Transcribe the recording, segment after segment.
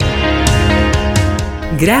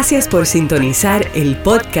Gracias por sintonizar el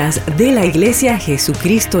podcast de la Iglesia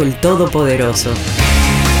Jesucristo el Todopoderoso.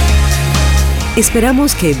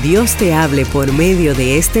 Esperamos que Dios te hable por medio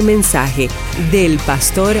de este mensaje del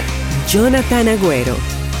pastor Jonathan Agüero.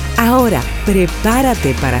 Ahora,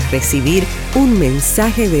 prepárate para recibir un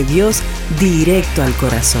mensaje de Dios directo al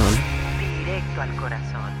corazón. Directo al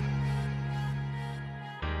corazón.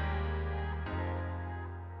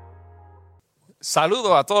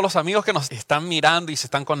 Saludo a todos los amigos que nos están mirando y se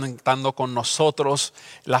están conectando con nosotros,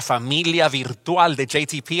 la familia virtual de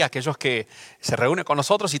JTP, aquellos que se reúnen con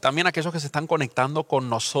nosotros y también aquellos que se están conectando con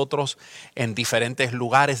nosotros en diferentes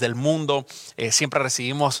lugares del mundo. Siempre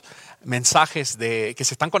recibimos mensajes que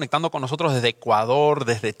se están conectando con nosotros desde Ecuador,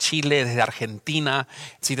 desde Chile, desde Argentina.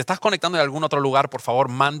 Si te estás conectando de algún otro lugar, por favor,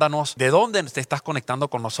 mándanos de dónde te estás conectando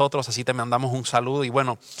con nosotros, así te mandamos un saludo. Y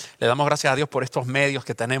bueno, le damos gracias a Dios por estos medios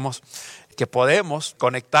que tenemos, que podemos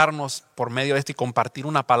conectarnos por medio de esto y compartir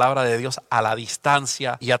una palabra de Dios a la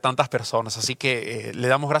distancia y a tantas personas. Así que le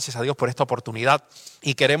damos gracias a Dios por esta oportunidad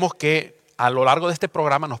y queremos que a lo largo de este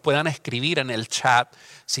programa nos puedan escribir en el chat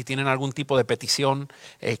si tienen algún tipo de petición.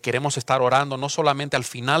 Queremos estar orando no solamente al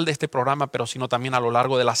final de este programa, pero sino también a lo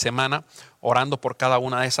largo de la semana, orando por cada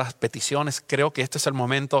una de esas peticiones. Creo que este es el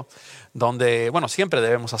momento donde, bueno, siempre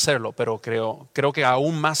debemos hacerlo, pero creo que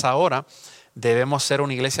aún más ahora debemos ser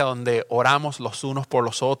una iglesia donde oramos los unos por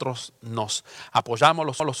los otros, nos apoyamos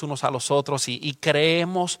los unos a los otros y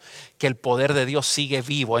creemos que el poder de Dios sigue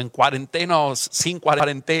vivo, en cuarentena o sin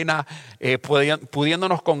cuarentena,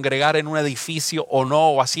 pudiéndonos congregar en un edificio o no,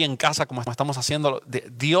 o así en casa como estamos haciendo.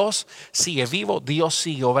 Dios sigue vivo, Dios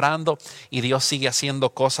sigue obrando y Dios sigue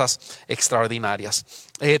haciendo cosas extraordinarias.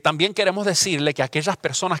 También queremos decirle que aquellas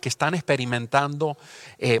personas que están experimentando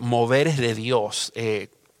moveres de Dios,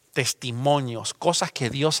 testimonios, cosas que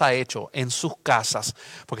Dios ha hecho en sus casas,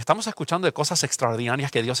 porque estamos escuchando de cosas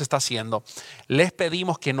extraordinarias que Dios está haciendo, les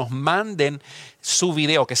pedimos que nos manden su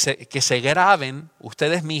video, que se graben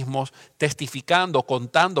ustedes mismos testificando,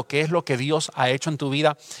 contando qué es lo que Dios ha hecho en tu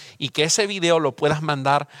vida y que ese video lo puedas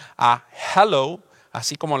mandar a hello,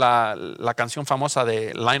 así como la canción famosa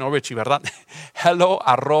de Lionel Richie, ¿verdad?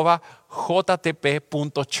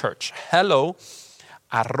 hello@jtp.church.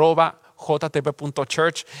 hello@jtp.church.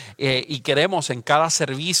 Y queremos en cada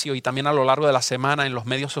servicio y también a lo largo de la semana en los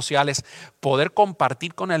medios sociales poder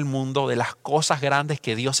compartir con el mundo de las cosas grandes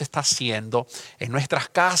que Dios está haciendo en nuestras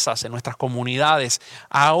casas, en nuestras comunidades,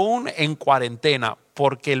 aún en cuarentena,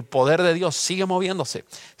 porque el poder de Dios sigue moviéndose,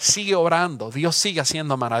 sigue obrando, Dios sigue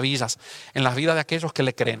haciendo maravillas en las vidas de aquellos que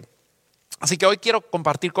le creen. Así que hoy quiero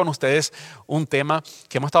compartir con ustedes un tema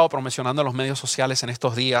que hemos estado promocionando en los medios sociales en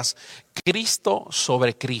estos días: Cristo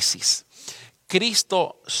sobre crisis.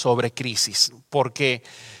 Cristo sobre crisis, porque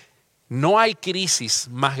no hay crisis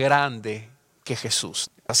más grande que Jesús.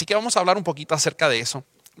 Así que vamos a hablar un poquito acerca de eso.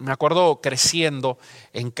 Me acuerdo creciendo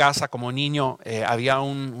en casa como niño, había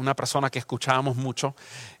una persona que escuchábamos mucho.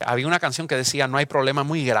 Había una canción que decía: no hay problema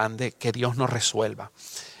muy grande que Dios no resuelva.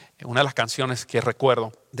 Una de las canciones que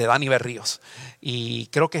recuerdo de Dani Berríos, y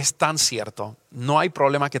creo que es tan cierto. No hay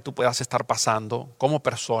problema que tú puedas estar pasando como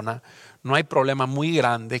persona, no hay problema muy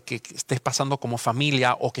grande que estés pasando como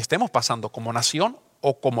familia o que estemos pasando como nación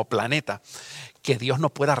o como planeta que Dios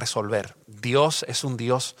no pueda resolver. Dios es un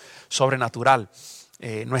Dios sobrenatural.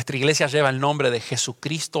 Nuestra iglesia lleva el nombre de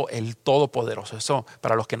Jesucristo el Todopoderoso. Eso,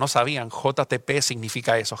 para los que no sabían, JTP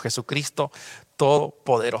significa eso: Jesucristo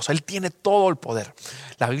Todopoderoso. Él tiene todo el poder.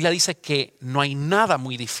 La Biblia dice que no hay nada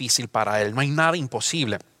muy difícil para Él, no hay nada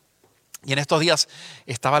imposible. Y en estos días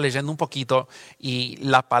estaba leyendo un poquito y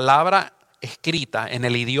la palabra escrita en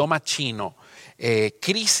el idioma chino,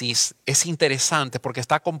 crisis, es interesante porque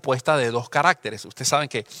está compuesta de dos caracteres. Ustedes saben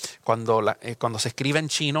que cuando se escribe en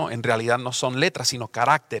chino, en realidad no son letras, sino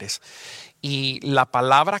caracteres. Y la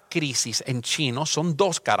palabra crisis en chino son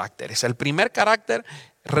dos caracteres. El primer carácter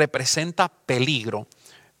representa peligro,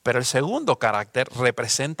 pero el segundo carácter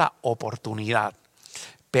representa oportunidad.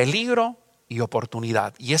 Peligro y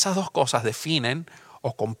oportunidad. Y esas dos cosas definen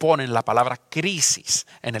o componen la palabra crisis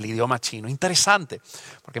en el idioma chino. Interesante,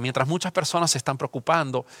 porque mientras muchas personas se están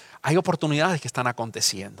preocupando, hay oportunidades que están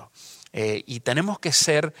aconteciendo. Y tenemos que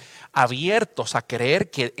ser abiertos a creer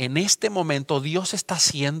que en este momento Dios está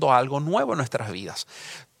haciendo algo nuevo en nuestras vidas.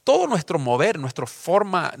 Todo nuestro mover, nuestra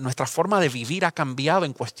forma de vivir ha cambiado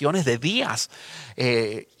en cuestiones de días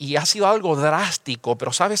y ha sido algo drástico,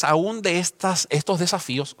 pero sabes, aún de estos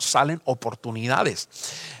desafíos salen oportunidades.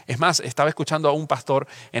 Es más, estaba escuchando a un pastor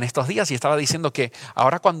en estos días y estaba diciendo que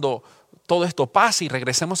ahora cuando todo esto pase y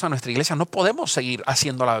regresemos a nuestra iglesia, no podemos seguir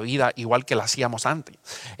haciendo la vida igual que la hacíamos antes.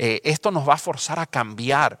 Esto nos va a forzar a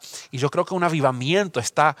cambiar. Y yo creo que un avivamiento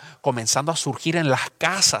está comenzando a surgir en las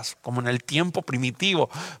casas, como en el tiempo primitivo,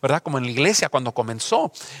 ¿verdad? Como en la iglesia cuando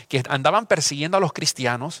comenzó, que andaban persiguiendo a los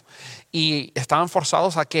cristianos y estaban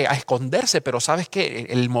forzados a esconderse, pero sabes que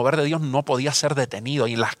el mover de Dios no podía ser detenido.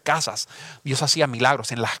 Y en las casas Dios hacía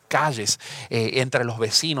milagros, en las calles, entre los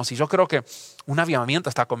vecinos. Y yo creo que un avivamiento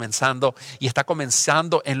está comenzando, y está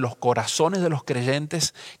comenzando en los corazones de los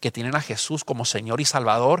creyentes que tienen a Jesús como Señor y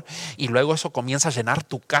Salvador, y luego eso comienza a llenar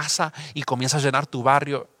tu casa y comienza a llenar tu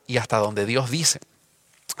barrio y hasta donde Dios dice.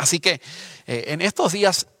 Así que en estos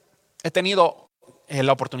días he tenido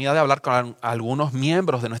la oportunidad de hablar con algunos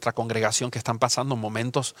miembros de nuestra congregación que están pasando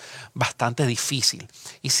momentos bastante difíciles,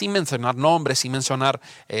 y sin mencionar nombres, sin mencionar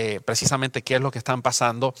precisamente qué es lo que están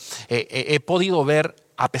pasando, he podido ver,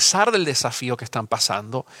 a pesar del desafío que están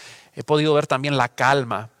pasando, he podido ver también la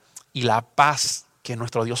calma y la paz que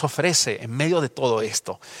nuestro Dios ofrece en medio de todo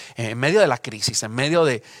esto, en medio de la crisis, en medio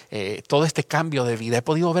de todo este cambio de vida. He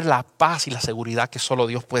podido ver la paz y la seguridad que solo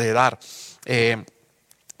Dios puede dar.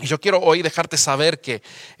 Y yo quiero hoy dejarte saber que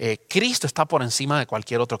Cristo está por encima de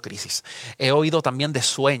cualquier otra crisis. He oído también de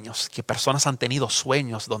sueños, que personas han tenido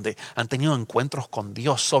sueños donde han tenido encuentros con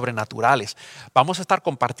Dios sobrenaturales. Vamos a estar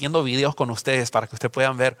compartiendo videos con ustedes para que ustedes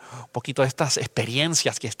puedan ver un poquito de estas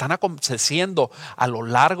experiencias que están aconteciendo a lo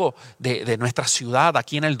largo de nuestra ciudad,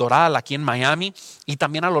 aquí en El Doral, aquí en Miami, y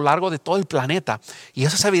también a lo largo de todo el planeta. Y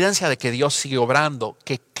eso es evidencia de que Dios sigue obrando,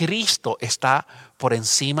 que Cristo está por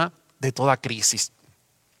encima de toda crisis.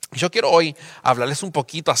 Yo quiero hoy hablarles un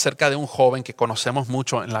poquito acerca de un joven que conocemos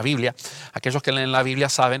mucho en la Biblia. Aquellos que leen la Biblia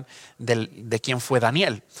saben de quién fue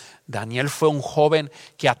Daniel. Daniel fue un joven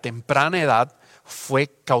que a temprana edad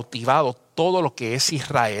fue cautivado todo lo que es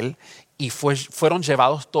Israel, y fueron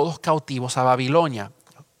llevados todos cautivos a Babilonia.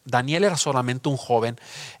 Daniel era solamente un joven,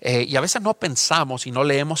 y a veces no pensamos y no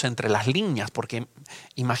leemos entre las líneas, porque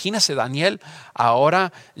imagínese, Daniel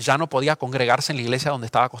ahora ya no podía congregarse en la iglesia donde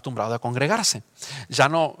estaba acostumbrado a congregarse. Ya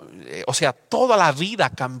no, toda la vida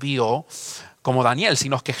cambió como Daniel. Si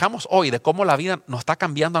nos quejamos hoy de cómo la vida nos está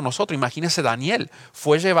cambiando a nosotros, imagínese, Daniel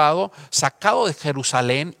fue sacado de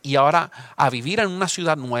Jerusalén, y ahora a vivir en una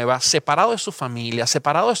ciudad nueva, separado de su familia,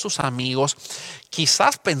 separado de sus amigos,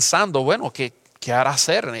 quizás pensando, bueno, ¿qué hará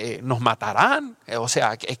hacer? ¿Nos matarán?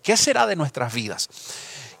 ¿Qué será de nuestras vidas?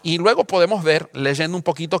 Y luego podemos ver, leyendo un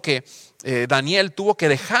poquito, que Daniel tuvo que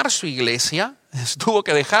dejar su iglesia, tuvo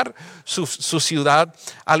que dejar su ciudad,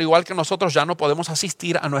 al igual que nosotros ya no podemos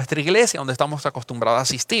asistir a nuestra iglesia donde estamos acostumbrados a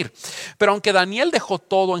asistir. Pero aunque Daniel dejó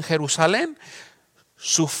todo en Jerusalén,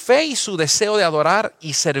 su fe y su deseo de adorar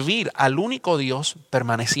y servir al único Dios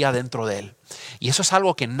permanecía dentro de él. Y eso es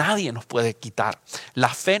algo que nadie nos puede quitar. La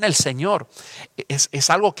fe en el Señor es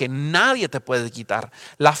algo que nadie te puede quitar.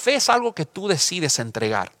 La fe es algo que tú decides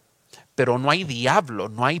entregar. Pero no hay diablo,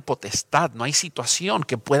 no hay potestad, no hay situación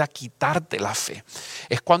que pueda quitarte la fe.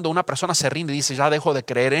 Es cuando una persona se rinde y dice, ya dejo de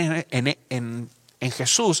creer en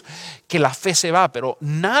Jesús, que la fe se va. Pero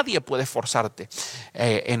nadie puede forzarte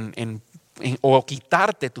o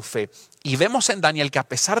quitarte tu fe. Y vemos en Daniel que, a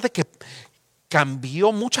pesar de que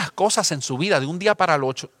cambió muchas cosas en su vida de un día para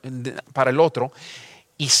el otro,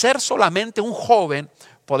 y ser solamente un joven,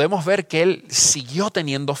 podemos ver que él siguió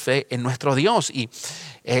teniendo fe en nuestro Dios. Y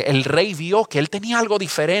el rey vio que él tenía algo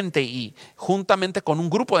diferente, y juntamente con un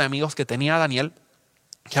grupo de amigos que tenía Daniel,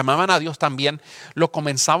 que amaban a Dios también, lo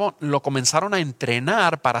comenzaron a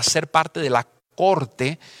entrenar para ser parte de la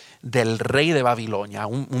corte del rey de Babilonia.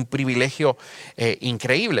 Un privilegio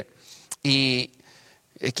increíble. Y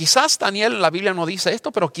quizás Daniel, la Biblia no dice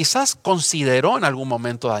esto, pero quizás consideró en algún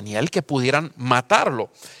momento Daniel que pudieran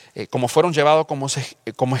matarlo, como fueron llevados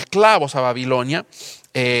como esclavos a Babilonia,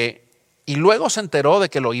 y luego se enteró de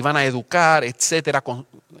que lo iban a educar, etcétera,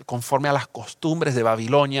 conforme a las costumbres de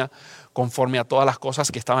Babilonia, conforme a todas las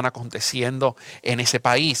cosas que estaban aconteciendo en ese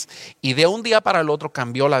país. Y de un día para el otro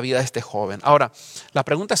cambió la vida de este joven. Ahora, la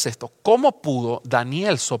pregunta es esto: ¿cómo pudo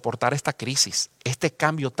Daniel soportar esta crisis, este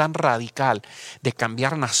cambio tan radical de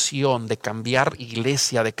cambiar nación, de cambiar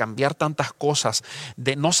iglesia, de cambiar tantas cosas,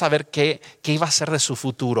 de no saber qué iba a ser de su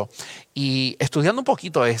futuro? Y estudiando un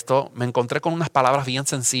poquito esto, me encontré con unas palabras bien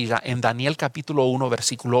sencillas en Daniel capítulo 1,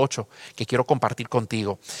 versículo 8, que quiero compartir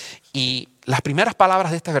contigo. Y las primeras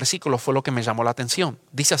palabras de este versículo fue lo que me llamó la atención.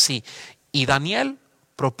 Dice así: y Daniel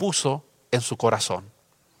propuso en su corazón.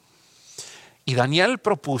 Y Daniel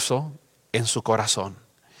propuso en su corazón.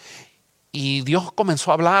 Y Dios comenzó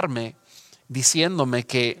a hablarme, diciéndome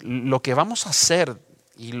que lo que vamos a hacer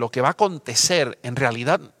y lo que va a acontecer en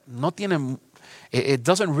realidad no tiene It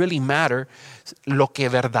doesn't really matter. Lo que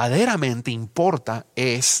verdaderamente importa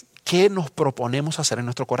es qué nos proponemos hacer en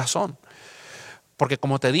nuestro corazón. Porque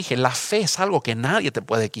como te dije, la fe es algo que nadie te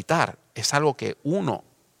puede quitar. Es algo que uno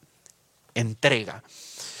entrega.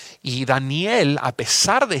 Y Daniel, a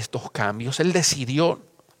pesar de estos cambios, él decidió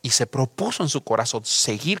y se propuso en su corazón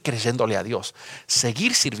seguir creyéndole a Dios,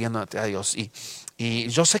 seguir sirviéndote a Dios. Y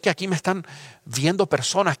yo sé que aquí me están viendo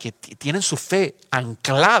personas que tienen su fe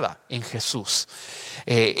anclada en Jesús,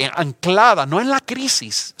 anclada no en la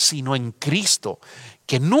crisis, sino en Cristo,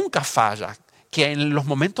 que nunca falla, que en los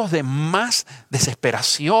momentos de más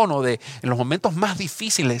desesperación en los momentos más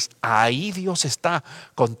difíciles, ahí Dios está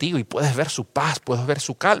contigo y puedes ver su paz, puedes ver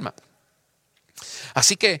su calma.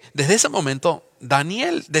 Así que desde ese momento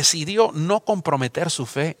Daniel decidió no comprometer su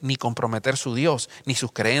fe, ni comprometer su Dios, ni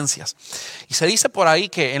sus creencias. Y se dice por ahí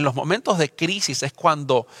que en los momentos de crisis es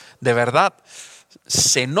cuando de verdad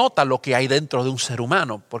se nota lo que hay dentro de un ser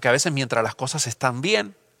humano, porque a veces mientras las cosas están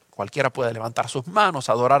bien, cualquiera puede levantar sus manos,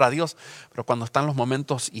 adorar a Dios, pero cuando están los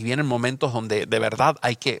momentos y vienen momentos donde de verdad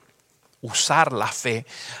hay que usar la fe,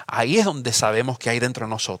 ahí es donde sabemos que hay dentro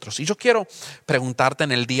de nosotros. Y yo quiero preguntarte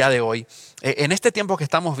en el día de hoy, en este tiempo que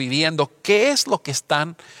estamos viviendo, ¿qué es lo que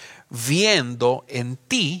están viendo en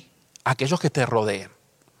ti aquellos que te rodean?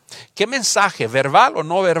 ¿Qué mensaje, verbal o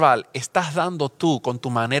no verbal, estás dando tú con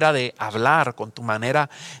tu manera de hablar, con tu manera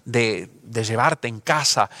de llevarte en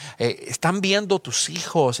casa? ¿Están viendo tus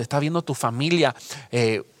hijos, está viendo tu familia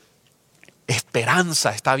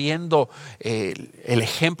esperanza, está viendo el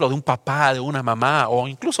ejemplo de un papá, de una mamá o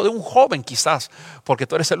incluso de un joven quizás, porque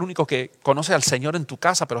tú eres el único que conoce al Señor en tu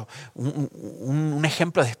casa, pero un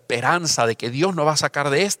ejemplo de esperanza, de que Dios nos va a sacar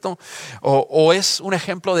de esto, o es un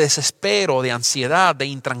ejemplo de desespero, de ansiedad, de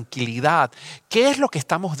intranquilidad? ¿Qué es lo que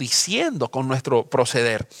estamos diciendo con nuestro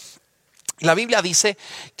proceder? La Biblia dice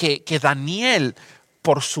que Daniel,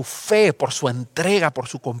 por su fe, por su entrega, por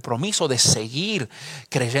su compromiso de seguir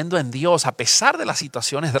creyendo en Dios, a pesar de las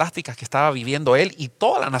situaciones drásticas que estaba viviendo él y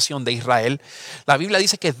toda la nación de Israel, la Biblia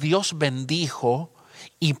dice que Dios bendijo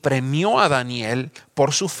y premió a Daniel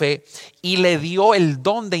por su fe y le dio el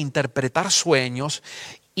don de interpretar sueños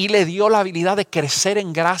y le dio la habilidad de crecer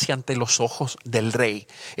en gracia ante los ojos del rey.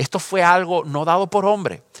 Esto fue algo no dado por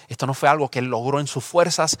hombre, esto no fue algo que él logró en sus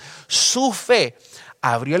fuerzas. Su fe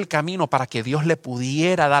abrió el camino para que Dios le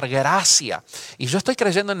pudiera dar gracia. Y yo estoy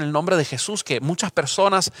creyendo en el nombre de Jesús que muchas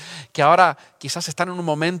personas que ahora quizás están en un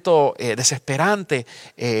momento desesperante,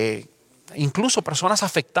 incluso personas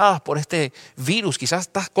afectadas por este virus, quizás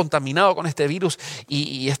estás contaminado con este virus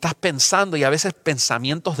y estás pensando, y a veces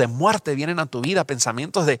pensamientos de muerte vienen a tu vida,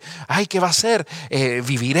 pensamientos de, ay, ¿qué va a ser?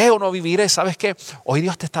 ¿Viviré o no viviré? ¿Sabes qué? Hoy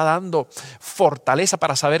Dios te está dando fortaleza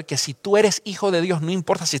para saber que si tú eres hijo de Dios, no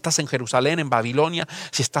importa si estás en Jerusalén, en Babilonia,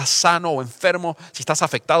 si estás sano o enfermo, si estás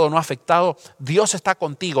afectado o no afectado, Dios está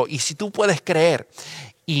contigo. Y si tú puedes creer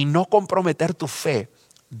y no comprometer tu fe,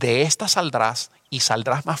 de esta saldrás y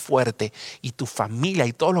saldrás más fuerte, y tu familia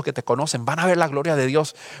y todos los que te conocen van a ver la gloria de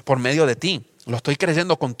Dios por medio de ti. Lo estoy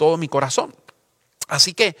creyendo con todo mi corazón.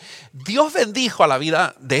 Así que Dios bendijo a la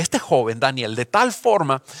vida de este joven Daniel de tal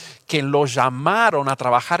forma que lo llamaron a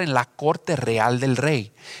trabajar en la corte real del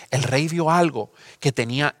rey. El rey vio algo que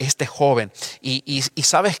tenía este joven. Y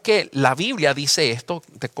 ¿sabes qué? La Biblia dice esto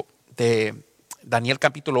de Daniel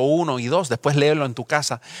capítulo 1 y 2, después léelo en tu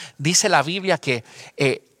casa. Dice la Biblia que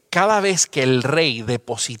cada vez que el rey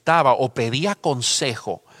depositaba o pedía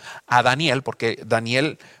consejo a Daniel, porque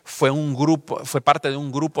Daniel fue parte de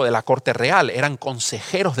un grupo de la corte real, eran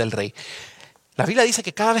consejeros del rey. La Biblia dice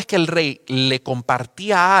que cada vez que el rey le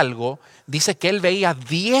compartía algo, dice que él veía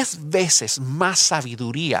 10 veces más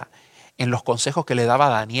sabiduría en los consejos que le daba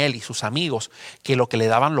Daniel y sus amigos que lo que le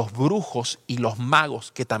daban los brujos y los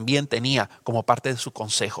magos que también tenía como parte de su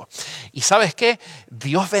consejo. Y ¿sabes qué?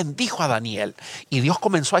 Dios bendijo a Daniel y Dios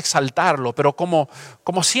comenzó a exaltarlo, pero como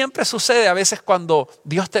siempre sucede a veces cuando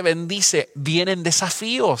Dios te bendice, vienen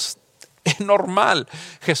desafíos. Es normal.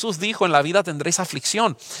 Jesús dijo, en la vida tendréis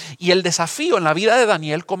aflicción. Y el desafío en la vida de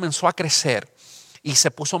Daniel comenzó a crecer y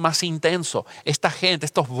se puso más intenso. Esta gente,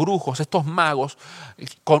 estos brujos, estos magos,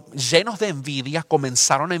 llenos de envidia,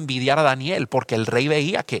 comenzaron a envidiar a Daniel porque el rey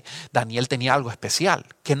veía que Daniel tenía algo especial,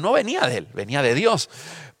 que no venía de él, venía de Dios.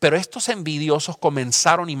 Pero estos envidiosos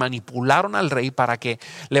comenzaron y manipularon al rey para que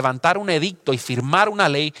levantara un edicto y firmara una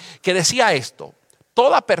ley que decía esto: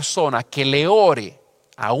 toda persona que le ore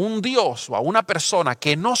a un Dios o a una persona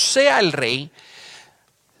que no sea el rey,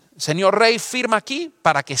 señor rey, firma aquí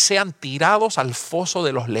para que sean tirados al foso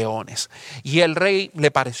de los leones. Y el rey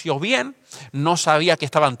le pareció bien, no sabía que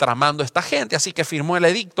estaban tramando esta gente, así que firmó el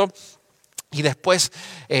edicto. Y después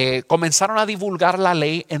comenzaron a divulgar la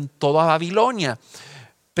ley en toda Babilonia.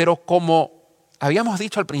 Pero como habíamos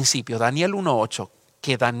dicho al principio, Daniel 1:8,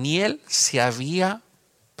 que Daniel se había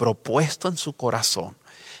propuesto en su corazón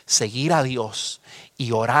seguir a Dios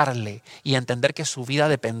y orarle y entender que su vida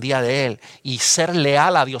dependía de Él y ser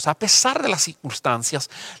leal a Dios a pesar de las circunstancias.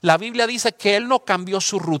 La Biblia dice que Él no cambió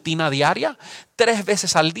su rutina diaria. 3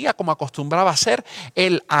 veces al día, como acostumbraba a hacer,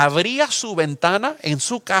 Él abría su ventana en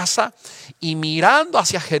su casa y mirando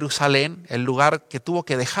hacia Jerusalén, el lugar que tuvo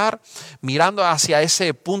que dejar, mirando hacia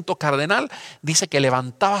ese punto cardenal, dice que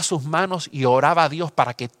levantaba sus manos y oraba a Dios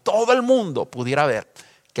para que todo el mundo pudiera ver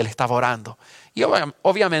que Él estaba orando. Y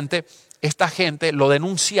obviamente esta gente lo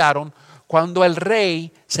denunciaron cuando el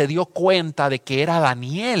rey se dio cuenta de que era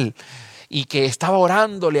Daniel y que estaba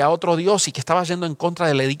orándole a otro Dios y que estaba yendo en contra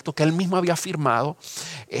del edicto que él mismo había firmado.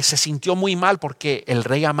 Se sintió muy mal porque el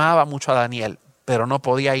rey amaba mucho a Daniel, pero no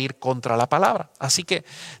podía ir contra la palabra. Así que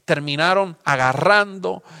terminaron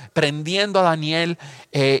agarrando, prendiendo a Daniel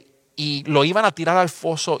y lo iban a tirar al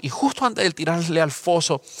foso. Y justo antes de tirarle al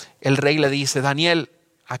foso, el rey le dice: Daniel,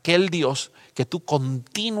 aquel Dios que tú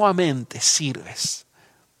continuamente sirves,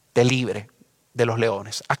 te libre de los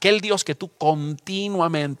leones. Aquel Dios que tú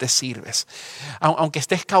continuamente sirves, aunque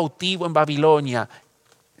estés cautivo en Babilonia,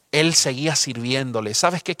 Él seguía sirviéndole.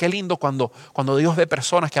 ¿Sabes qué? Qué lindo cuando Dios ve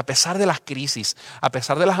personas que a pesar de las crisis, a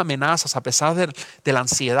pesar de las amenazas, a pesar de la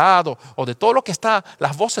ansiedad o de todo lo que está,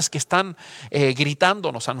 las voces que están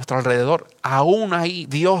gritándonos a nuestro alrededor, aún ahí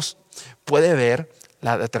Dios puede ver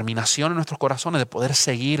la determinación en nuestros corazones de poder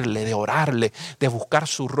seguirle, de orarle, de buscar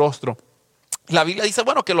su rostro. La Biblia dice,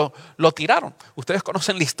 bueno, que lo tiraron. Ustedes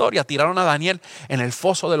conocen la historia. Tiraron a Daniel en el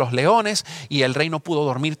foso de los leones y el rey no pudo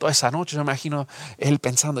dormir toda esa noche. Yo me imagino él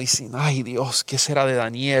pensando y diciendo: ay Dios, ¿qué será de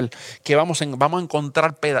Daniel? Que vamos a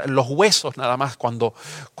encontrar los huesos nada más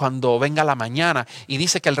cuando venga la mañana. Y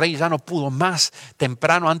dice que el rey ya no pudo más.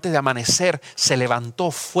 Temprano, antes de amanecer, se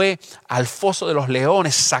levantó, fue al foso de los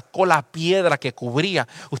leones, sacó la piedra que cubría.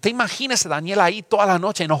 Usted imagínese Daniel ahí toda la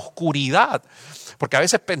noche en oscuridad. Porque a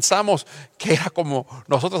veces pensamos que era como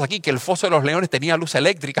nosotros aquí, que el foso de los leones tenía luz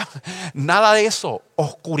eléctrica. Nada de eso,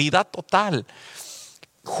 oscuridad total.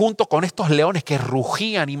 Junto con estos leones que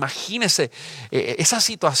rugían, imagínense esa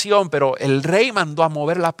situación. Pero el rey mandó a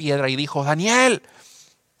mover la piedra y dijo: Daniel,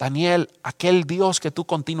 aquel Dios que tú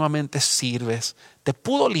continuamente sirves, ¿te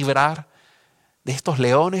pudo librar de estos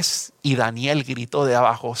leones? Y Daniel gritó de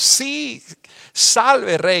abajo: sí,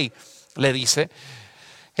 salve rey. Le dice: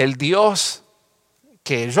 el Dios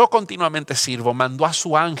que yo continuamente sirvo mandó a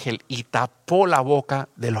su ángel y tapó la boca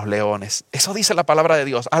de los leones. Eso dice la palabra de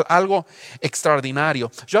Dios, algo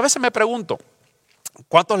extraordinario. Yo a veces me pregunto,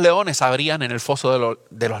 ¿cuántos leones habrían en el foso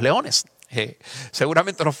de los leones?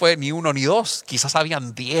 Seguramente no fue ni 1 ni 2, quizás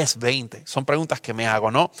habían 10, 20. Son preguntas que me hago,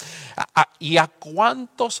 ¿no? ¿Y a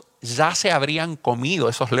cuántos ya se habrían comido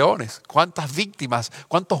esos leones? ¿Cuántas víctimas,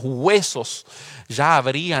 cuántos huesos ya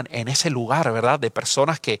habrían en ese lugar, verdad? De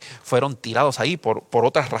personas que fueron tirados ahí por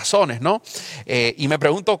otras razones, ¿no? Y me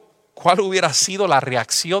pregunto, ¿cuál hubiera sido la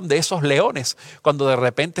reacción de esos leones cuando de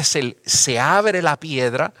repente se abre la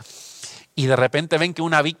piedra y de repente ven que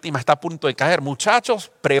una víctima está a punto de caer? Muchachos,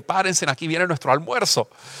 prepárense, aquí viene nuestro almuerzo.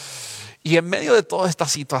 Y en medio de toda esta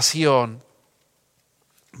situación,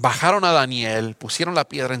 bajaron a Daniel, pusieron la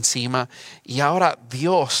piedra encima y ahora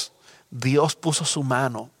Dios puso su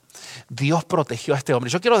mano. Dios protegió a este hombre.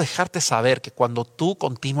 Yo quiero dejarte saber que cuando tú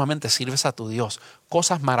continuamente sirves a tu Dios,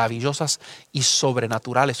 cosas maravillosas y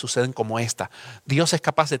sobrenaturales suceden como esta. Dios es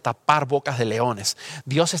capaz de tapar bocas de leones.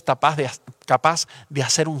 Dios es capaz de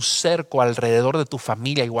hacer un cerco alrededor de tu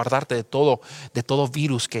familia y guardarte de todo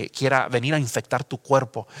virus que quiera venir a infectar tu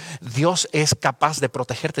cuerpo. Dios es capaz de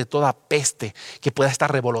protegerte de toda peste que pueda estar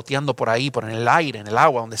revoloteando por ahí, por en el aire, en el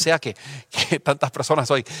agua, donde sea que tantas personas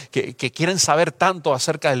hoy que quieren saber tanto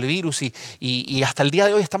acerca del virus y hasta el día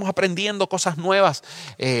de hoy estamos aprendiendo cosas nuevas.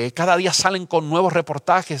 Cada día salen con nuevos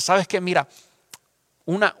reportajes. ¿Sabes qué? Mira,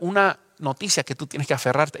 una noticia que tú tienes que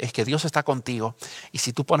aferrarte es que Dios está contigo y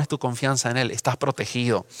si tú pones tu confianza en Él, estás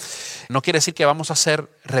protegido. No quiere decir que vamos a ser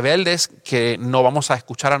rebeldes, que no vamos a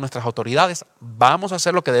escuchar a nuestras autoridades. Vamos a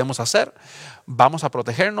hacer lo que debemos hacer. Vamos a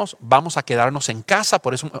protegernos, vamos a quedarnos en casa.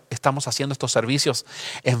 Por eso estamos haciendo estos servicios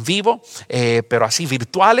en vivo, pero así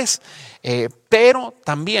virtuales. Pero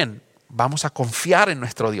también vamos a confiar en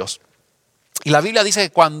nuestro Dios. Y la Biblia dice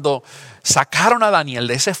que cuando sacaron a Daniel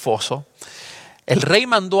de ese foso, el rey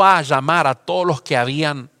mandó a llamar a todos los que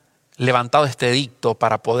habían levantado este edicto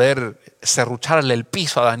para poder serrucharle el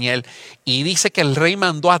piso a Daniel. Y dice que el rey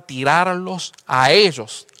mandó a tirarlos a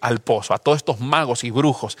ellos al pozo, a todos estos magos y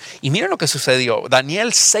brujos. Y miren lo que sucedió.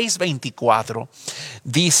 Daniel 6:24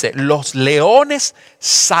 dice, los leones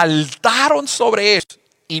saltaron sobre ellos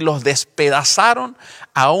y los despedazaron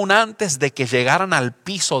aún antes de que llegaran al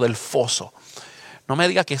piso del foso. No me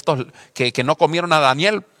diga que que no comieron a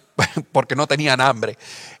Daniel porque no tenían hambre.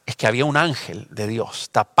 Es que había un ángel de Dios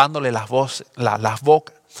tapándole las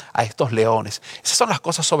bocas a estos leones. Esas son las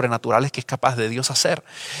cosas sobrenaturales que es capaz de Dios hacer.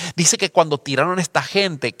 Dice que cuando tiraron a esta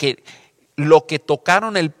gente, que lo que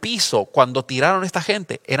tocaron el piso cuando tiraron a esta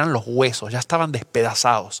gente eran los huesos, ya estaban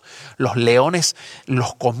despedazados. Los leones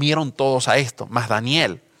los comieron todos a esto, más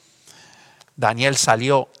Daniel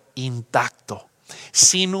salió intacto,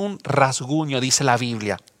 sin un rasguño, dice la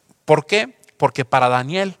Biblia. ¿Por qué? Porque para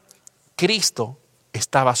Daniel, Cristo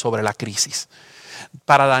estaba sobre la crisis.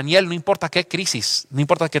 Para Daniel no importa qué crisis, no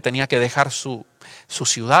importa que tenía que dejar su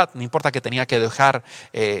ciudad, no importa que tenía que dejar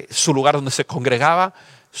su lugar donde se congregaba,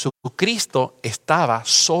 su Cristo estaba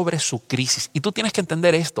sobre su crisis. Y tú tienes que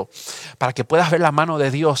entender esto. Para que puedas ver la mano de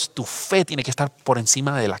Dios, tu fe tiene que estar por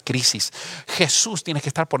encima de la crisis. Jesús tiene que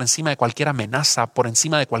estar por encima de cualquier amenaza, por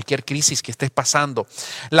encima de cualquier crisis que estés pasando.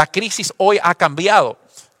 La crisis hoy ha cambiado.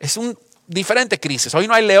 Es una diferente crisis. Hoy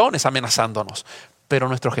no hay leones amenazándonos. Pero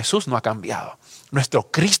nuestro Jesús no ha cambiado. Nuestro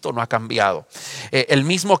Cristo no ha cambiado. El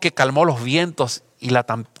mismo que calmó los vientos y la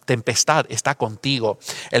tempestad está contigo.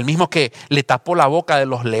 El mismo que le tapó la boca de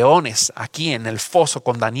los leones aquí en el foso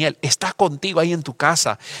con Daniel está contigo ahí en tu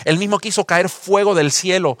casa. El mismo que hizo caer fuego del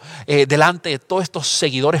cielo delante de todos estos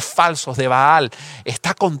seguidores falsos de Baal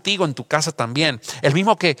está contigo en tu casa también. El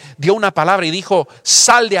mismo que dio una palabra y dijo,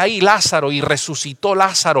 sal de ahí Lázaro, y resucitó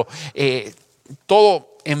Lázaro, todo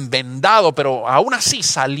envendado, pero aún así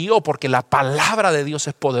salió porque la palabra de Dios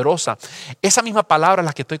es poderosa. Esa misma palabra es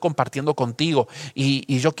la que estoy compartiendo contigo,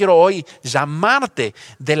 y yo quiero hoy llamarte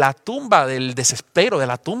de la tumba del desespero, de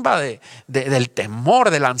la tumba del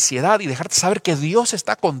temor, de la ansiedad, y dejarte saber que Dios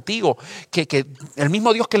está contigo, que el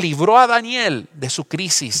mismo Dios que libró a Daniel de su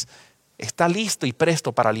crisis está listo y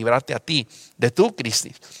presto para librarte a ti de tu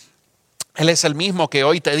crisis. Él es el mismo que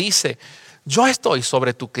hoy te dice, yo estoy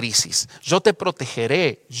sobre tu crisis, yo te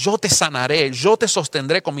protegeré, yo te sanaré, yo te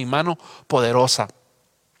sostendré con mi mano poderosa.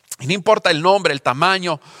 Y no importa el nombre, el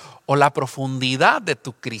tamaño o la profundidad de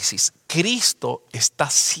tu crisis, Cristo está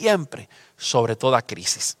siempre sobre toda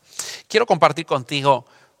crisis. Quiero compartir contigo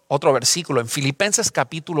otro versículo en Filipenses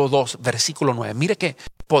capítulo 2, versículo 9. Mire qué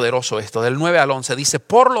poderoso esto, del 9 al 11. Dice,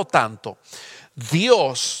 por lo tanto,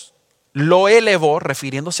 Dios lo elevó,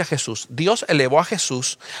 refiriéndose a Jesús, Dios elevó a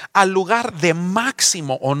Jesús al lugar de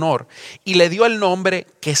máximo honor y le dio el nombre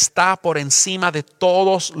que está por encima de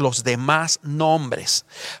todos los demás nombres,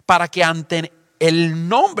 para que ante el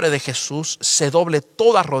nombre de Jesús se doble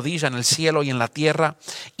toda rodilla en el cielo y en la tierra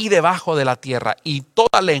y debajo de la tierra, y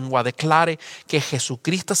toda lengua declare que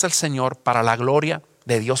Jesucristo es el Señor, para la gloria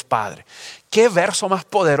de Dios Padre. Qué verso más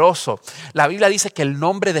poderoso. La Biblia dice que el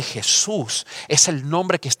nombre de Jesús es el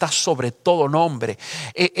nombre que está sobre todo nombre.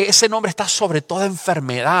 Ese nombre está sobre toda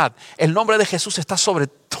enfermedad. El nombre de Jesús está sobre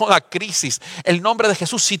toda crisis. El nombre de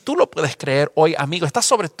Jesús, si tú lo puedes creer hoy, amigo, está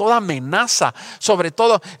sobre toda amenaza, sobre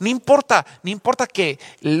todo, no importa que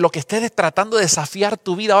lo que estés tratando de desafiar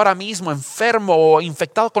tu vida ahora mismo, enfermo o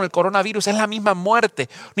infectado con el coronavirus, es la misma muerte.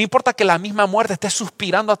 No importa que la misma muerte esté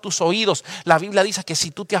suspirando a tus oídos. La Biblia dice que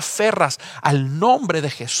si tú te aferras al nombre de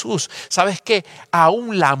Jesús, ¿sabes qué?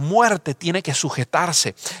 Aún la muerte tiene que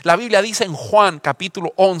sujetarse. La Biblia dice en Juan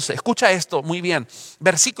capítulo 11, escucha esto muy bien,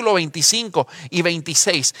 versículo 25 y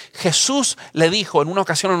 26. Jesús le dijo en una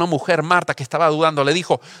ocasión a una mujer, Marta, que estaba dudando, le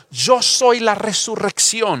dijo, yo soy la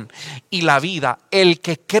resurrección y la vida. El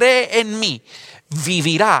que cree en mí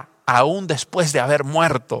vivirá aún después de haber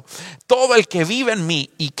muerto. Todo el que vive en mí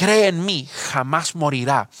y cree en mí jamás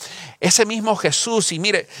morirá. Ese mismo Jesús, y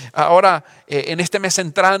mire, ahora en este mes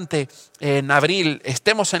entrante, en abril,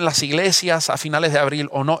 estemos en las iglesias a finales de abril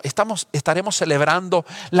o no, estaremos celebrando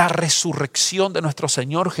la resurrección de nuestro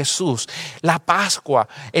Señor Jesús, la Pascua,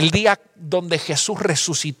 el día donde Jesús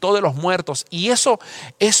resucitó de los muertos, y eso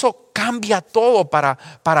cambia todo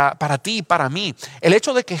para ti y para mí. El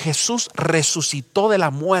hecho de que Jesús resucitó de la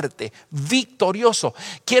muerte, victorioso,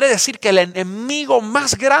 quiere decir que el enemigo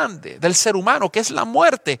más grande del ser humano, que es la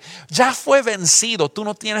muerte, ya fue vencido. Tú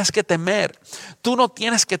no tienes que temer. Tú no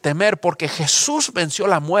tienes que temer porque Jesús venció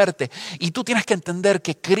la muerte, y tú tienes que entender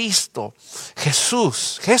que Cristo,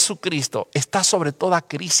 Jesucristo está sobre toda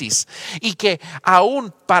crisis, y que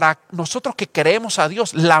aún para nosotros nosotros que creemos a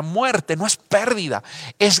Dios, la muerte no es pérdida,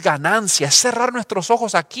 es ganancia, es cerrar nuestros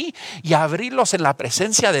ojos aquí y abrirlos en la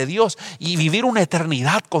presencia de Dios y vivir una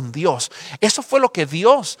eternidad con Dios. Eso fue lo que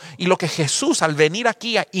Dios y lo que Jesús al venir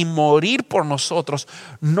aquí y morir por nosotros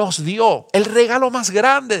nos dio. El regalo más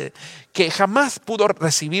grande que jamás pudo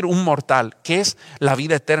recibir un mortal, que es la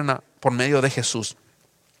vida eterna por medio de Jesús.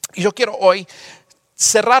 Y yo quiero hoy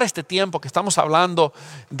cerrar este tiempo que estamos hablando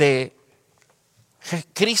de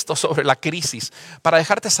Cristo sobre la crisis, para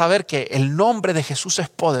dejarte saber que el nombre de Jesús es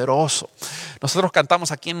poderoso. Nosotros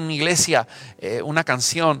cantamos aquí en una iglesia una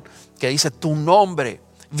canción que dice: tu nombre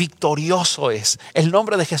victorioso es. El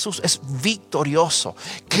nombre de Jesús es victorioso.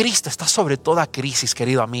 Cristo está sobre toda crisis,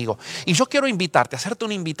 querido amigo. Y yo quiero invitarte, hacerte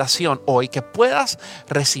una invitación hoy, que puedas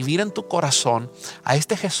recibir en tu corazón a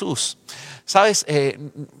este Jesús. Sabes,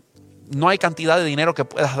 no hay cantidad de dinero que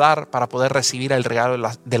puedas dar para poder recibir el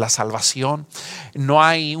regalo de la salvación. No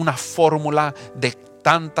hay una fórmula de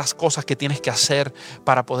tantas cosas que tienes que hacer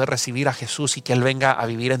para poder recibir a Jesús y que Él venga a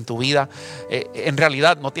vivir en tu vida. En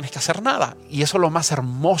realidad no tienes que hacer nada. Y eso es lo más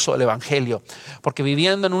hermoso del Evangelio. Porque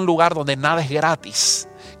viviendo en un lugar donde nada es gratis,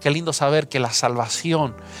 qué lindo saber que la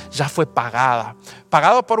salvación ya fue pagada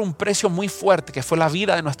por un precio muy fuerte, que fue la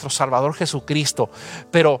vida de nuestro Salvador Jesucristo.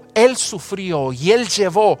 Pero Él sufrió y Él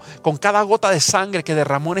llevó, con cada gota de sangre que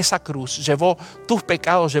derramó en esa cruz, llevó tus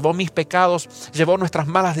pecados, llevó mis pecados, llevó nuestras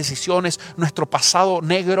malas decisiones, nuestro pasado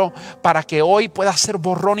negro, para que hoy pueda ser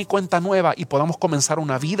borrón y cuenta nueva y podamos comenzar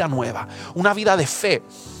una vida nueva, una vida de fe,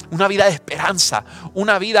 una vida de esperanza,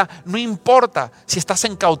 una vida, no importa si estás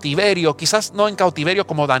en cautiverio, quizás no en cautiverio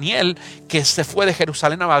como Daniel, que se fue de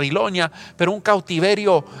Jerusalén a Babilonia, pero un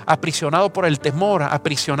cautiverio aprisionado por el temor,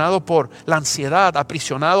 aprisionado por la ansiedad,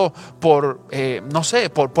 aprisionado por,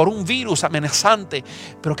 por un virus amenazante.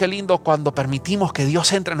 Pero qué lindo cuando permitimos que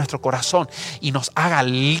Dios entre en nuestro corazón y nos haga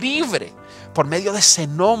libre por medio de ese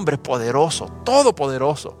nombre poderoso,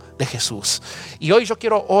 todopoderoso de Jesús. Y hoy yo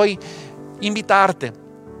quiero invitarte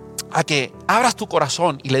a que abras tu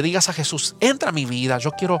corazón y le digas a Jesús: entra a mi vida,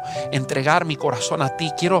 yo quiero entregar mi corazón a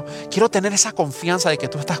ti, quiero tener esa confianza de que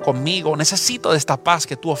tú estás conmigo, necesito de esta paz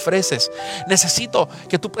que tú ofreces, necesito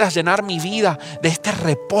que tú puedas llenar mi vida de este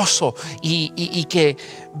reposo y que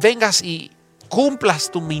vengas y cumplas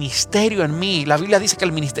tu ministerio en mí. La Biblia dice que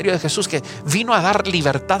el ministerio de Jesús, que vino a dar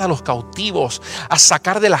libertad a los cautivos, a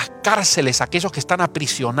sacar de las cárceles a aquellos que están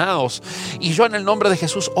aprisionados. Y yo en el nombre de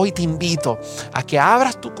Jesús hoy te invito a que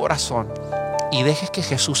abras tu corazón y dejes que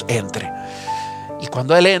Jesús entre. Y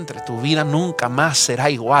cuando Él entre, tu vida nunca más será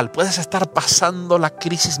igual. Puedes estar pasando la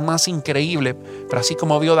crisis más increíble, pero así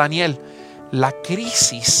como vio Daniel, la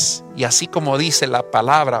crisis, y así como dice la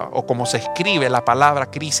palabra o como se escribe la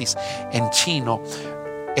palabra crisis en chino,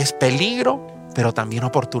 es peligro, pero también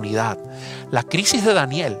oportunidad. La crisis de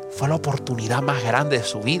Daniel fue la oportunidad más grande de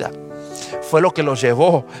su vida. Fue lo que lo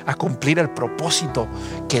llevó a cumplir el propósito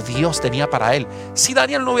que Dios tenía para él. Si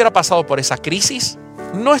Daniel no hubiera pasado por esa crisis,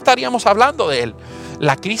 no estaríamos hablando de él.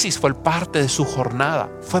 La crisis fue parte de su jornada,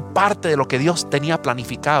 fue parte de lo que Dios tenía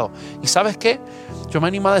planificado. ¿Y sabes qué? Yo me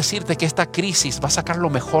animo a decirte que esta crisis va a sacar lo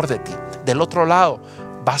mejor de ti. Del otro lado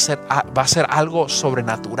va a ser algo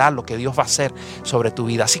sobrenatural lo que Dios va a hacer sobre tu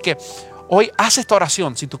vida. Así que hoy haz esta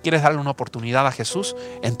oración si tú quieres darle una oportunidad a Jesús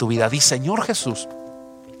en tu vida. Di: Señor Jesús,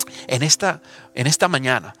 en esta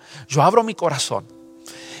mañana yo abro mi corazón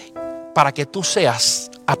para que tú seas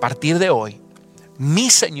a partir de hoy mi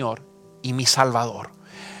Señor y mi Salvador.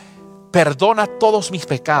 Perdona todos mis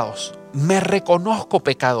pecados. Me reconozco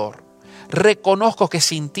pecador. Reconozco que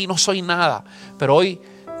sin ti no soy nada, pero hoy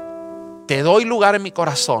te doy lugar en mi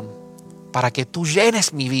corazón para que tú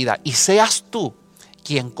llenes mi vida y seas tú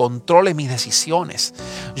quien controle mis decisiones.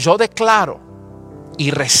 Yo declaro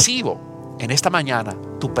y recibo en esta mañana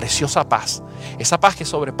tu preciosa paz, esa paz que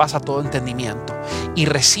sobrepasa todo entendimiento, y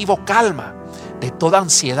recibo calma de toda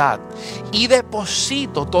ansiedad y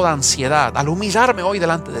deposito toda ansiedad al humillarme hoy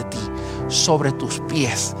delante de ti sobre tus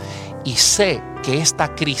pies. Y sé que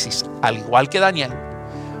esta crisis, al igual que Daniel,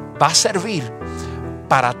 va a servir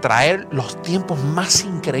para traer los tiempos más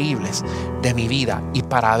increíbles de mi vida y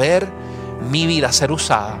para ver mi vida ser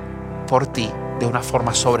usada por ti de una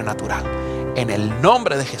forma sobrenatural. En el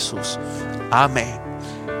nombre de Jesús. Amén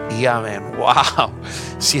y amén. Wow.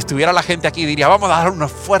 Si estuviera la gente aquí, diría: vamos a dar un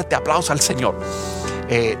fuerte aplauso al Señor.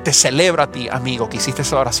 Te celebro a ti, amigo, que hiciste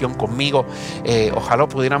esa oración conmigo. Ojalá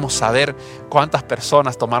pudiéramos saber cuántas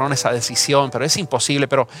personas tomaron esa decisión, pero es imposible.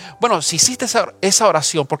 Pero bueno, si hiciste esa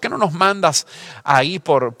oración, ¿por qué no nos mandas ahí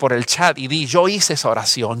por el chat y di: yo hice esa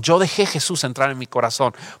oración, yo dejé a Jesús entrar en mi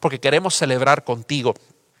corazón? Porque queremos celebrar contigo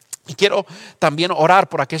Y quiero también orar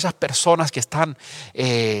por aquellas personas que están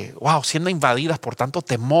siendo invadidas por tanto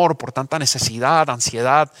temor, por tanta necesidad,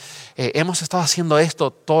 ansiedad. Hemos estado haciendo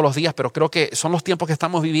esto todos los días, pero creo que son los tiempos que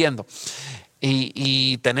estamos viviendo.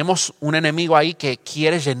 Y tenemos un enemigo ahí que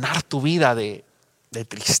quiere llenar tu vida de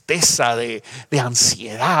tristeza, de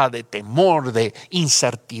ansiedad, de temor, de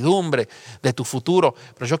incertidumbre de tu futuro.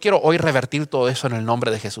 Pero yo quiero hoy revertir todo eso en el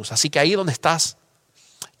nombre de Jesús. Así que ahí donde estás,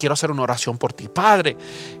 quiero hacer una oración por ti. Padre,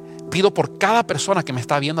 pido por cada persona que me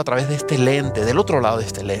está viendo a través de este lente, del otro lado de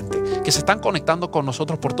este lente, que se están conectando con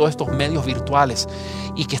nosotros por todos estos medios virtuales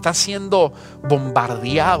y que están siendo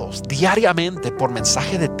bombardeados diariamente por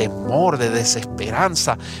mensajes de temor, de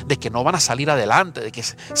desesperanza, de que no van a salir adelante, de que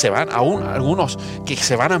se van, aún algunos que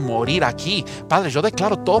se van a morir aquí. Padre, yo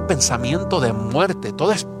declaro todo pensamiento de muerte,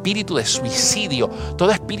 todo espíritu de suicidio,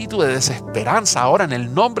 todo espíritu de desesperanza, ahora en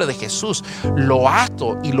el nombre de Jesús, lo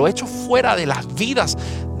ato y lo echo fuera de las vidas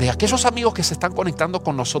de aquellos amigos que se están conectando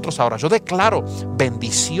con nosotros ahora. Yo declaro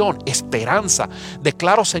bendición, esperanza.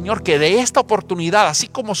 Declaro, Señor, que de esta oportunidad, así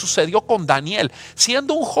como sucedió con Daniel,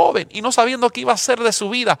 siendo un joven y no sabiendo qué iba a hacer de su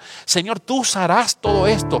vida, Señor, tú usarás todo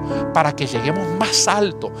esto para que lleguemos más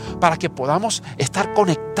alto, para que podamos estar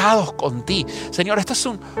conectados con ti. Señor, esta es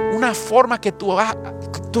una forma que tú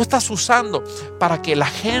estás usando para que la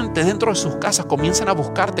gente dentro de sus casas comiencen a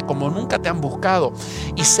buscarte como nunca te han buscado.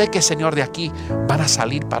 Y sé que, Señor, de aquí van a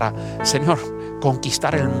salir para, Señor,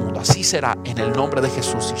 conquistar el mundo. Así será en el nombre de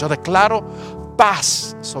Jesús. Y yo declaro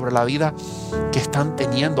paz sobre la vida que están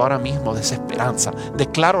teniendo ahora mismo, desesperanza.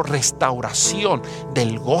 Declaro restauración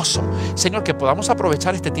del gozo. Señor, que podamos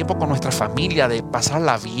aprovechar este tiempo con nuestra familia, de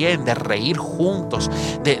pasarla bien, de reír juntos,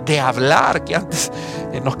 de hablar, que antes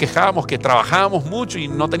nos quejábamos que trabajábamos mucho y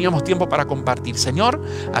no teníamos tiempo para compartir. Señor,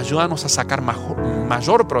 ayúdanos a sacar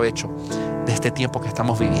mayor provecho de este tiempo que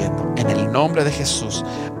estamos viviendo. En el nombre de Jesús.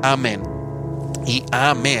 Amén y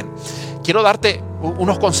amén. Quiero darte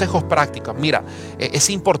unos consejos prácticos. Mira, es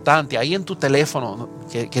importante ahí en tu teléfono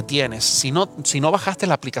que tienes, si no bajaste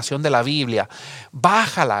la aplicación de la Biblia,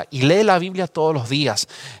 bájala y lee la Biblia todos los días.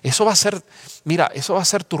 Eso va a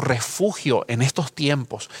ser tu refugio en estos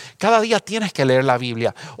tiempos. Cada día tienes que leer la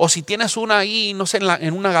Biblia. O si tienes una ahí, no sé,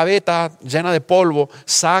 en una gaveta llena de polvo,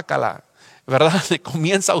 sácala, ¿verdad?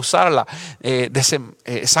 Comienza a usarla,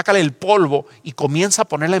 sácale el polvo y comienza a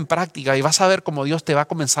ponerla en práctica, y vas a ver cómo Dios te va a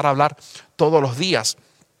comenzar a hablar todos los días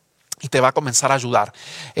y te va a comenzar a ayudar.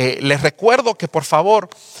 Les recuerdo que por favor,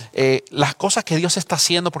 las cosas que Dios está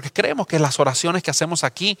haciendo, porque creemos que las oraciones que hacemos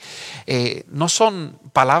aquí no son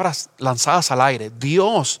palabras lanzadas al aire.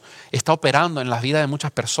 Dios está operando en las vidas de muchas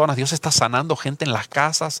personas. Dios está sanando gente en las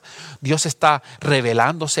casas. Dios está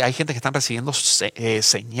revelándose. Hay gente que están recibiendo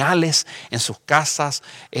señales en sus casas,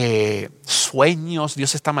 sueños. Dios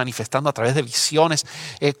se está manifestando a través de visiones.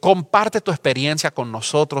 Comparte tu experiencia con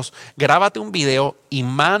nosotros. Grábate un video y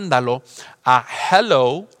mándalo a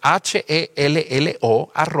hello,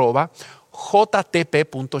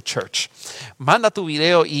 jtp.church. Manda tu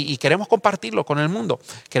video y queremos compartirlo con el mundo.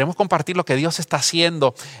 Queremos compartir lo que Dios está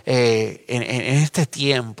haciendo en este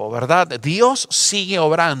tiempo, ¿verdad? Dios sigue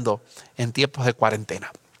obrando en tiempos de cuarentena.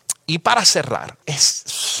 Y para cerrar, es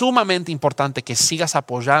sumamente importante que sigas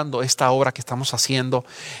apoyando esta obra que estamos haciendo.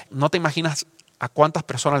 No te imaginas a cuántas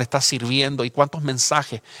personas le estás sirviendo y cuántos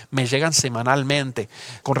mensajes me llegan semanalmente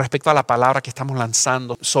con respecto a la palabra que estamos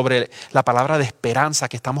lanzando, sobre la palabra de esperanza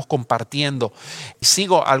que estamos compartiendo.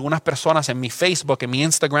 Sigo a algunas personas en mi Facebook, en mi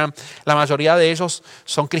Instagram. La mayoría de ellos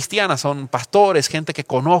son cristianas, son pastores, gente que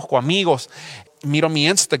conozco, amigos. Miro mi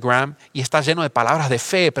Instagram y está lleno de palabras de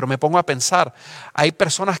fe, pero me pongo a pensar, hay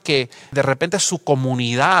personas que de repente su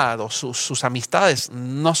comunidad o sus amistades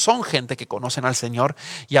no son gente que conocen al Señor,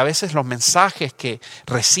 y a veces los mensajes que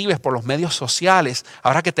recibes por los medios sociales,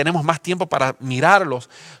 ahora que tenemos más tiempo para mirarlos,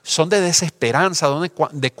 son de desesperanza,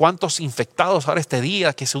 de cuántos infectados ahora este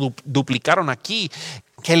día, que se duplicaron aquí.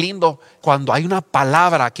 Qué lindo cuando hay una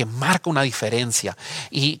palabra que marca una diferencia,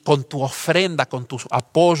 y con tu ofrenda, con tu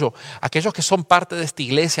apoyo, aquellos que son parte de esta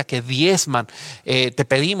iglesia, que diezman, te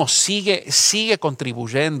pedimos, sigue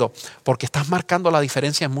contribuyendo, porque estás marcando la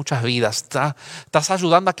diferencia en muchas vidas. Estás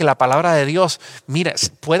ayudando a que la palabra de Dios, mire,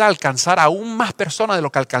 pueda alcanzar aún más personas de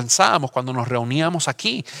lo que alcanzábamos cuando nos reuníamos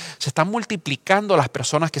aquí. Se están multiplicando las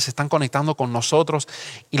personas que se están conectando con nosotros,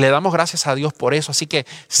 y le damos gracias a Dios por eso. Así que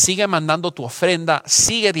sigue mandando tu ofrenda,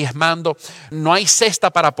 sigue diezmando. No hay cesta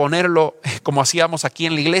para ponerlo como hacíamos aquí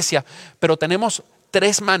en la iglesia, pero tenemos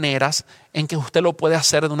 3 maneras en que usted lo puede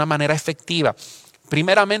hacer de una manera efectiva.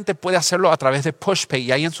 Primeramente, puede hacerlo a través de PushPay,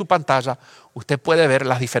 y ahí en su pantalla usted puede ver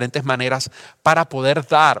las diferentes maneras para poder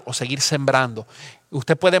dar o seguir sembrando.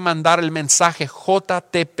 usted puede mandar el mensaje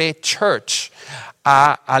JTP Church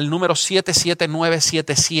al número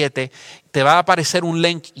 77977. Te va a aparecer un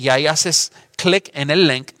link y ahí haces clic en el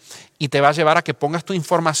link y te va a llevar a que pongas tu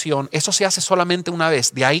información. Eso se hace solamente una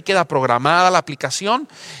vez. De ahí queda programada la aplicación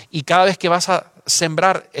y cada vez que vas a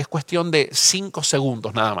sembrar es cuestión de 5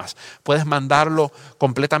 segundos nada más. Puedes mandarlo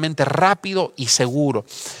completamente rápido y seguro.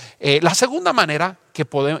 La segunda manera que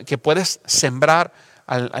puedes sembrar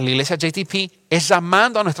a la iglesia JTP es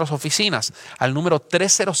llamando a nuestras oficinas al número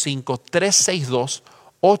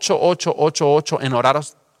 305-362-8888 en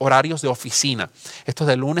horarios de oficina. Esto es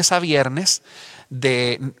de lunes a viernes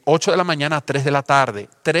de 8 de la mañana a 3 de la tarde.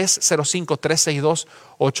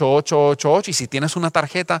 305-362-8888 y si tienes una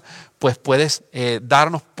tarjeta, pues puedes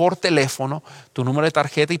darnos por teléfono tu número de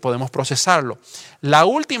tarjeta y podemos procesarlo. La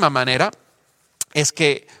última manera es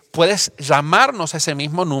que puedes llamarnos a ese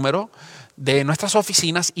mismo número de nuestras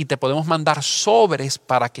oficinas y te podemos mandar sobres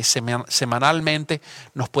para que semanalmente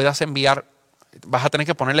nos puedas enviar. Vas a tener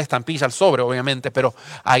que ponerle estampilla al sobre, obviamente, pero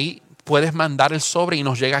ahí puedes mandar el sobre y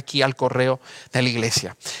nos llega aquí al correo de la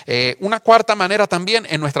iglesia. Una cuarta manera también,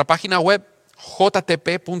 en nuestra página web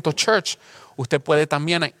jtp.church, usted puede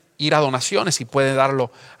también ir a donaciones y puede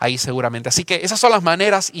darlo ahí seguramente. Así que esas son las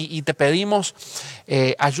maneras y te pedimos,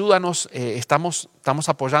 ayúdanos, estamos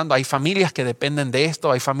apoyando. Hay familias que dependen de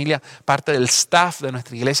esto, hay familias, parte del staff de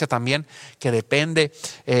nuestra iglesia también que depende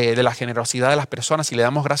de la generosidad de las personas y le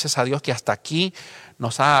damos gracias a Dios que hasta aquí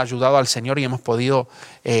nos ha ayudado al Señor y hemos podido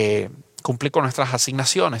cumplir con nuestras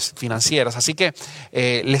asignaciones financieras. Así que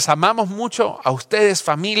les amamos mucho a ustedes,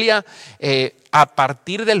 familia. A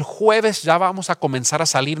partir del jueves ya vamos a comenzar a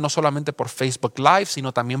salir no solamente por Facebook Live,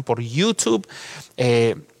 sino también por YouTube.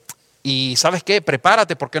 Y ¿sabes qué?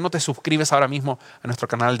 Prepárate, ¿por qué no te suscribes ahora mismo a nuestro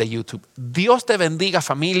canal de YouTube? Dios te bendiga,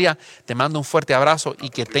 familia. Te mando un fuerte abrazo y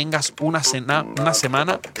que tengas una semana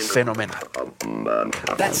fenomenal.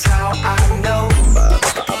 That's how I know.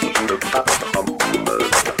 That's how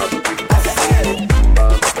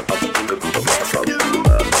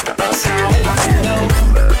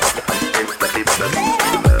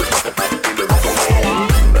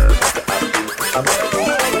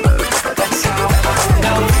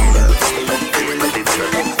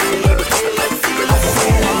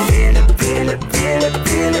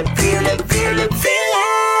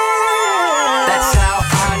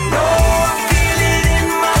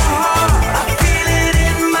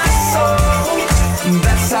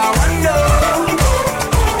I know.